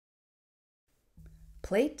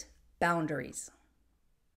Plate boundaries.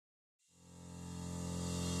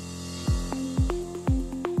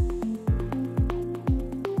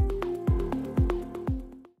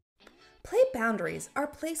 Plate boundaries are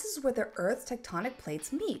places where the Earth's tectonic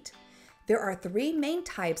plates meet. There are three main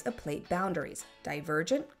types of plate boundaries: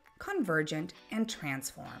 divergent, convergent, and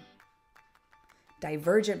transform.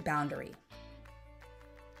 Divergent boundary.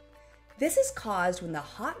 This is caused when the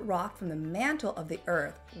hot rock from the mantle of the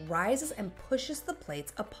Earth rises and pushes the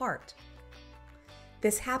plates apart.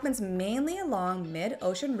 This happens mainly along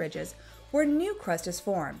mid-ocean ridges where new crust is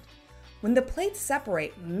formed. When the plates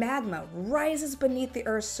separate, magma rises beneath the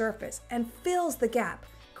Earth's surface and fills the gap,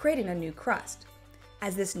 creating a new crust.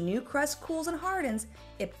 As this new crust cools and hardens,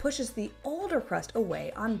 it pushes the older crust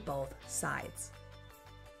away on both sides.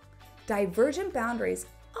 Divergent boundaries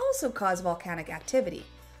also cause volcanic activity,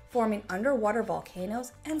 forming underwater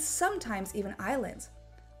volcanoes and sometimes even islands.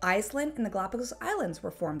 Iceland and the Galapagos Islands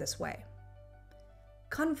were formed this way.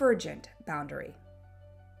 Convergent boundary.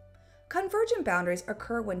 Convergent boundaries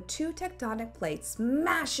occur when two tectonic plates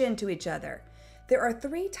smash into each other. There are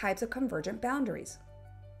three types of convergent boundaries.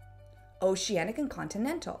 Oceanic and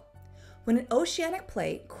continental. When an oceanic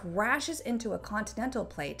plate crashes into a continental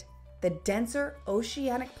plate, the denser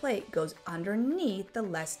oceanic plate goes underneath the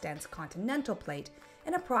less dense continental plate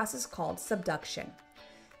in a process called subduction.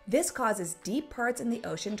 This causes deep parts in the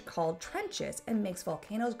ocean called trenches and makes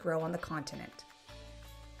volcanoes grow on the continent.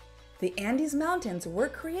 The Andes Mountains were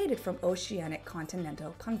created from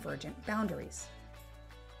Oceanic-continental convergent boundaries.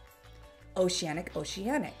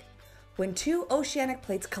 Oceanic-oceanic. When two oceanic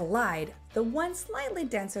plates collide, the one slightly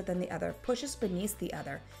denser than the other pushes beneath the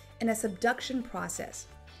other in a subduction process.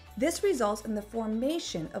 This results in the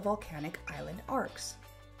formation of volcanic island arcs.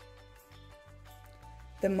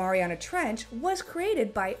 The Mariana Trench was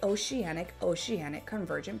created by Oceanic-oceanic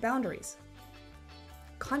convergent boundaries.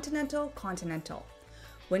 Continental-continental.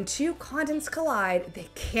 When two continents collide, they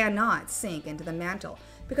cannot sink into the mantle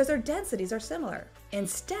because their densities are similar.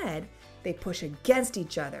 Instead, they push against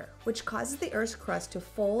each other, which causes the Earth's crust to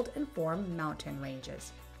fold and form mountain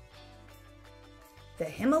ranges. The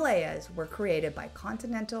Himalayas were created by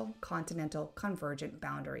Continental-continental convergent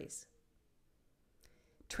boundaries.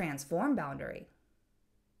 Transform boundary.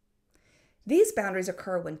 These boundaries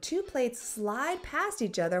occur when two plates slide past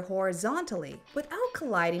each other horizontally without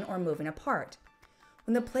colliding or moving apart.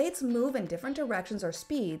 When the plates move in different directions or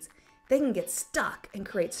speeds, they can get stuck and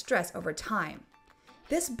create stress over time.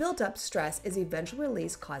 This built-up stress is eventually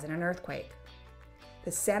released, causing an earthquake.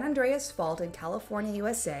 The San Andreas Fault in California,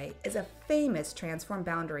 USA is a famous transform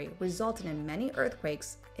boundary resulting in many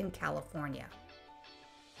earthquakes in California.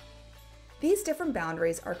 These different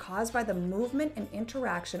boundaries are caused by the movement and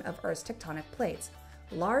interaction of Earth's tectonic plates,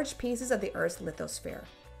 large pieces of the Earth's lithosphere.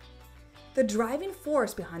 The driving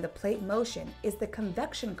force behind the plate motion is the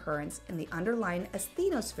convection currents in the underlying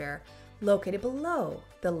athenosphere located below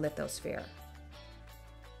the lithosphere.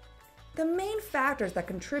 The main factors that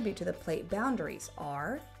contribute to the plate boundaries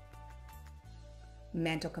are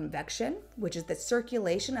mantle convection, which is the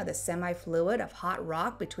circulation of the semi-fluid of hot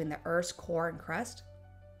rock between the Earth's core and crust.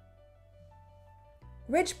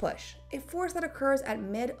 Ridge push, a force that occurs at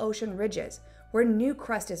mid-ocean ridges where new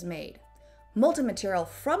crust is made. Molten material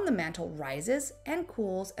from the mantle rises and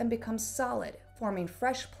cools and becomes solid, forming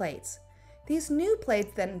fresh plates. These new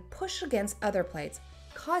plates then push against other plates,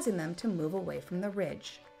 causing them to move away from the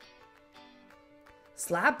ridge.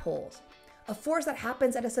 Slab pulls, a force that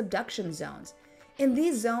happens at a subduction zones. In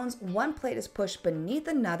these zones, one plate is pushed beneath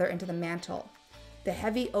another into the mantle. The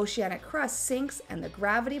heavy oceanic crust sinks and the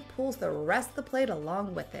gravity pulls the rest of the plate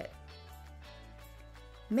along with it.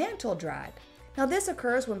 Mantle drag. Now this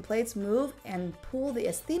occurs when plates move and pull the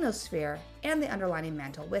athenosphere and the underlying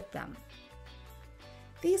mantle with them.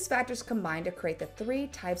 These factors combine to create the three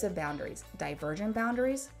types of boundaries: divergent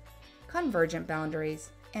boundaries, convergent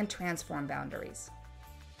boundaries, and transform boundaries.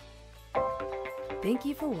 Thank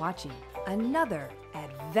you for watching another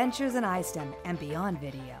Adventures in iSTEM and Beyond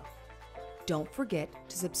video. Don't forget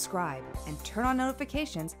to subscribe and turn on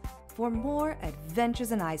notifications for more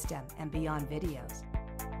Adventures in iSTEM and Beyond videos.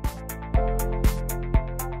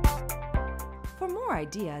 For more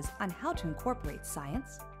ideas on how to incorporate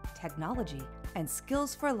science, technology, and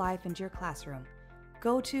skills for life into your classroom,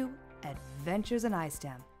 go to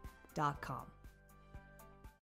adventuresinistem.com.